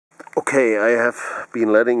Okay, I have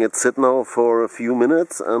been letting it sit now for a few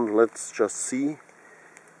minutes, and let's just see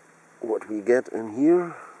what we get in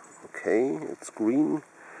here. Okay, it's green.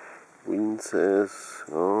 Green says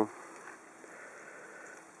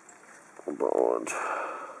about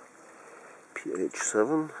pH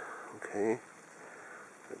 7. Okay,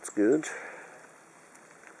 that's good.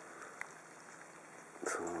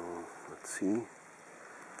 So let's see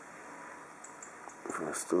if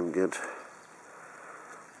I still get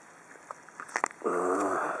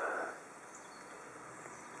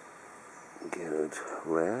it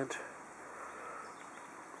red.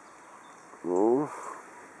 No,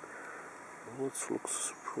 it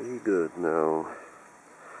looks pretty good now.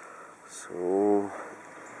 So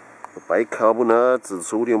the bicarbonate, the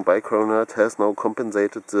sodium bicarbonate, has now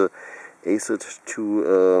compensated the acid to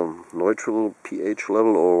a neutral pH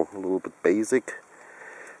level, or a little bit basic,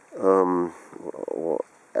 or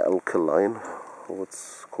alkaline, how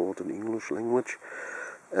it's called in English language.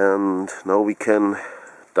 And now we can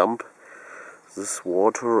dump this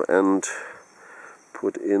water and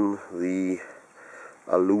put in the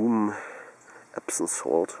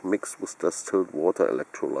Alum-Epsom-salt mixed with distilled water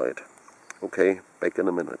electrolyte. Okay, back in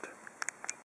a minute.